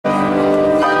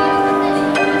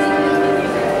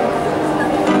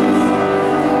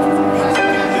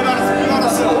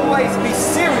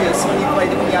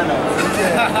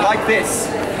this.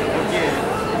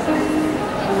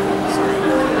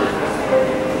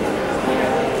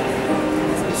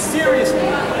 Seriously.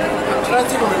 Can I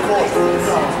take a record?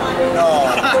 No.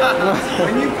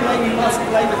 When you play, you must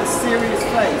play with a serious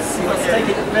face. You must take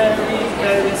it very,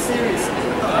 very seriously.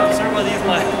 I'm sorry about these,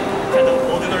 my kind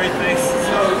of ordinary face.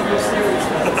 No, you're serious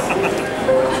face.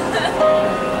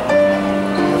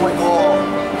 Oh my god.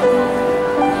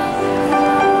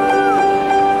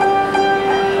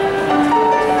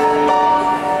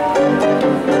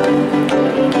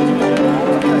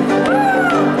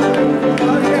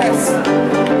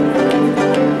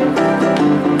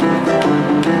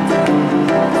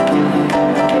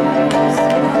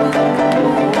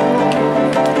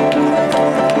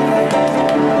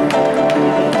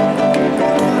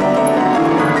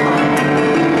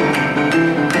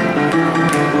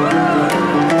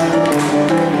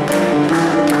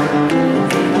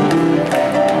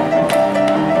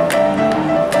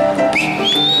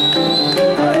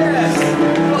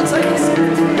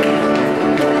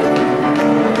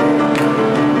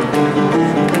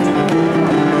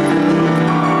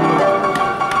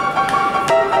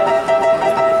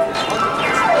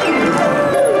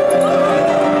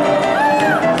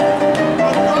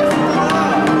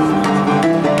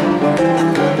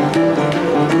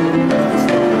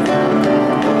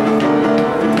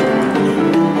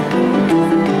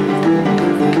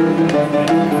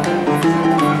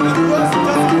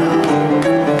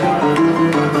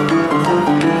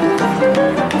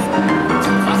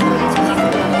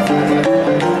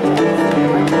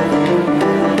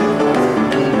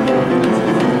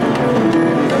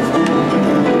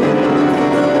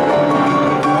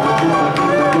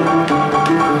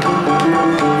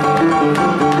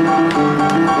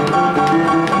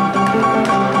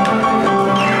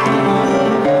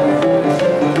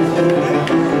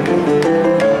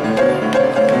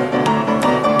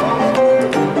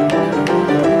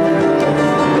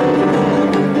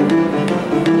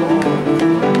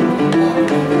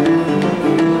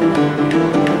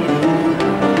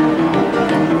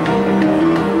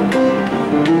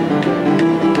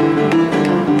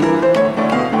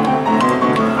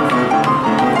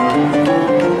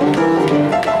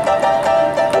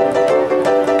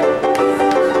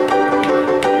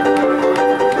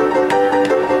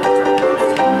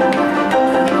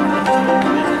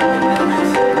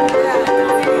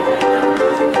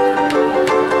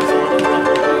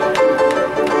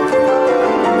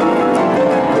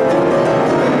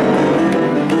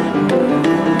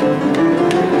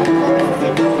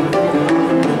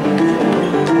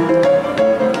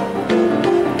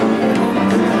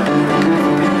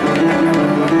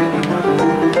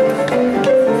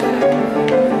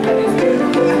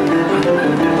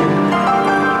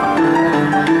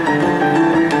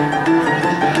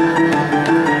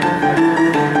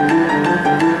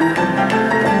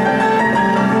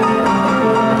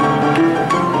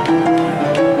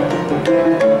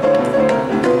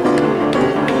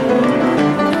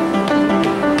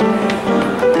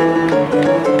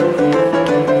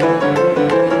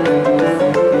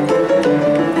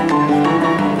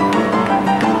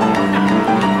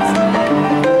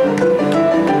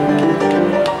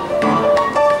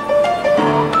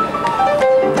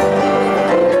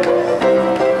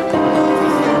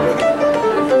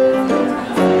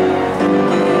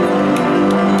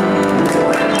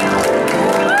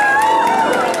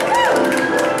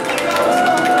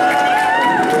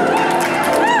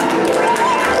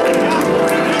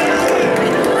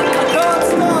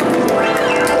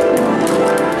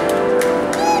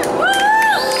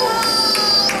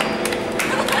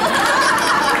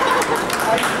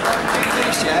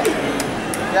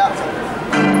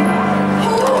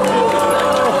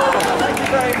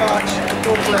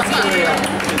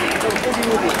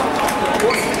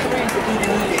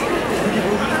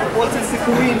 What is the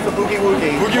Korean for boogie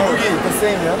woogie? Boogie woogie. The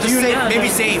same, yeah? Do you maybe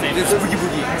same. It's boogie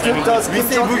boogie. Does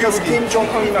Kim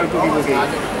Jong-un know boogie woogie?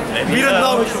 We don't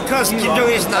know because Kim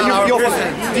Jong-un is not our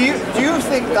president. Do you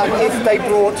think that if they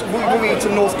brought boogie woogie to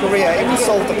North Korea, it would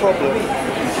solve the problem?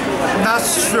 Not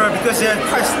sure because they're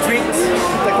quite strict.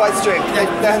 They're quite strict. They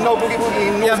have no boogie woogie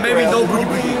in North Korea. Yeah, maybe no boogie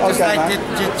woogie. Just okay, like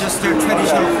just their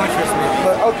traditional countries, maybe.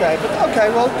 But okay,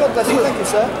 well, God bless you. Thank you,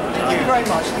 sir. Thank you very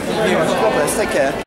much. Thank you very much. God bless. Take care.